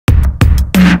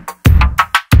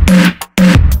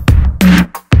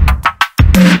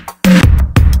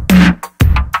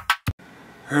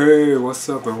what's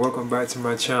up and welcome back to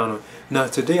my channel. Now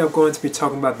today I'm going to be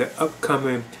talking about the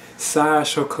upcoming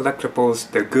Sideshow Collectibles,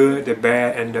 the good, the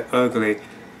bad, and the ugly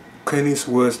Clint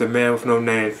Eastwood's The Man With No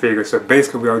Name figure. So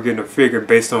basically we are getting a figure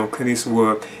based on Clint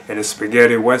Eastwood and the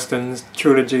Spaghetti Westerns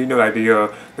trilogy, you know, like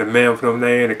the Man With No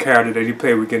Name, the character that he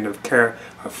played. We're getting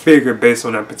a figure based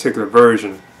on that particular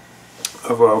version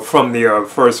of from the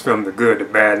first film, The Good, the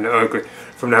Bad, and the Ugly,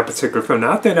 from that particular film.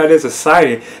 Now I think that is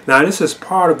exciting. Now this is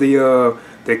part of the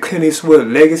Clint Eastwood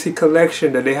Legacy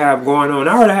collection that they have going on.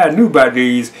 I already knew about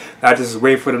these. I just was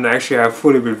waiting for them to actually have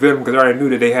fully revealed them, because I already knew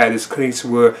that they had this Clint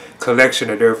Eastwood collection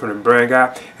that they were from the bring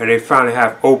out, and they finally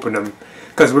have opened them.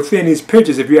 Because within these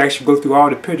pictures, if you actually go through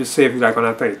all the pictures, say if you like on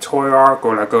I think Toy Arc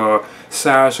or like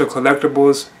Sideshow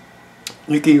Collectibles,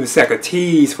 you can even see like a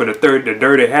tease for the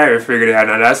Dirty Harry figure they had.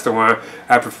 Now that's the one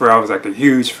I prefer. I was like a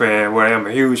huge fan. Well, I am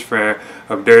a huge fan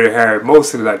of Dirty Harry.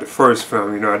 Mostly like the first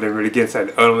film. You know, I didn't really get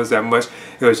into the other ones that much.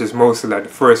 It was just mostly like the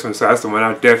first one. So that's the one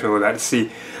I definitely would like to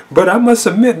see. But I must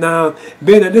admit now,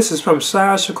 being that this is from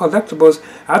Sideshow Collectibles,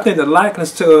 I think the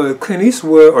likeness to Clint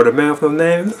Eastwood or The Man With No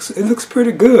Name, it looks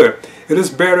pretty good. It looks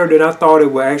better than I thought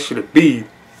it would actually be.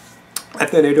 I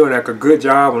think they're doing like a good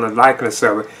job on the likeness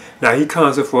of it. Now he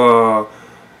comes with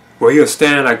well, he'll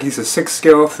stand like he's a 6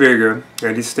 scale figure,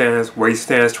 and he stands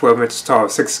 12 inches tall,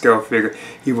 6 scale figure.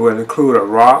 He will include a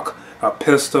rock, a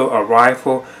pistol, a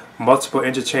rifle, multiple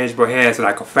interchangeable hands, and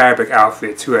like a fabric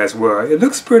outfit too as well. It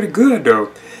looks pretty good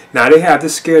though. Now they have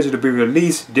this scheduled to be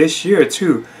released this year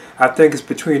too. I think it's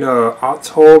between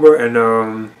October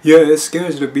and yeah, it's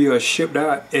scheduled to be shipped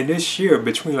out in this year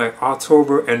between like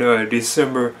October and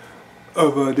December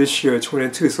of this year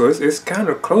 22. So it's kind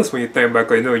of close when you think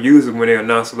about it. You know, usually when they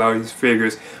announce a lot of these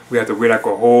figures, we have to wait like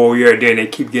a whole year, then they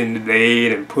keep getting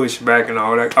delayed and pushed back and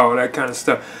all that kind of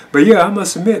stuff. But yeah, I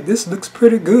must admit, this looks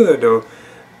pretty good though.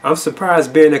 I'm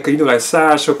surprised being that, cause you know, like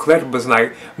Sideshow Collectibles,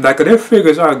 like their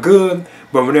figures are good,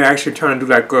 but when they're actually trying to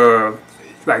do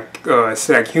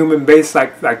say like human based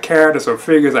like characters or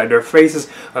figures, like their faces,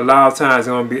 a lot of times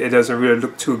it doesn't really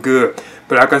look too good.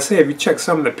 But like I said, if you check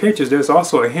some of the pictures, there's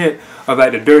also a hint of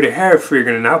like the Dirty Harry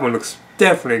figure, and that one looks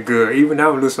definitely good. Even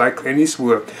that one looks like Clint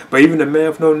Eastwood. But even The Man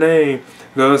With No Name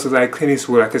does look like Clint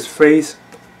Eastwood, like his face.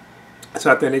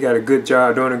 So I think they got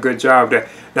doing a good job there.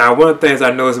 Now one of the things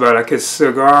I noticed about like his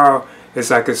cigar, it's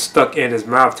like it's stuck in his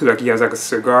mouth too, like he has like a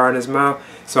cigar in his mouth.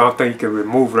 So I don't think you can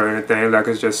remove it or anything, like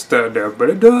it's just stuck there. But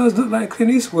it does look like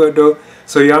Clint Eastwood though.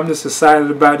 So yeah, I'm just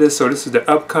excited about this. So this is the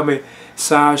upcoming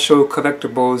Sideshow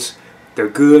Collectibles, the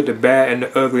good, the bad, and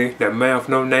the ugly, The Man With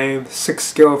No Name 6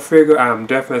 scale figure. I'm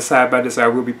definitely excited about this. I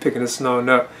will be picking this one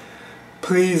up.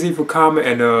 Please leave a comment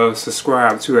and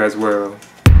subscribe too as well.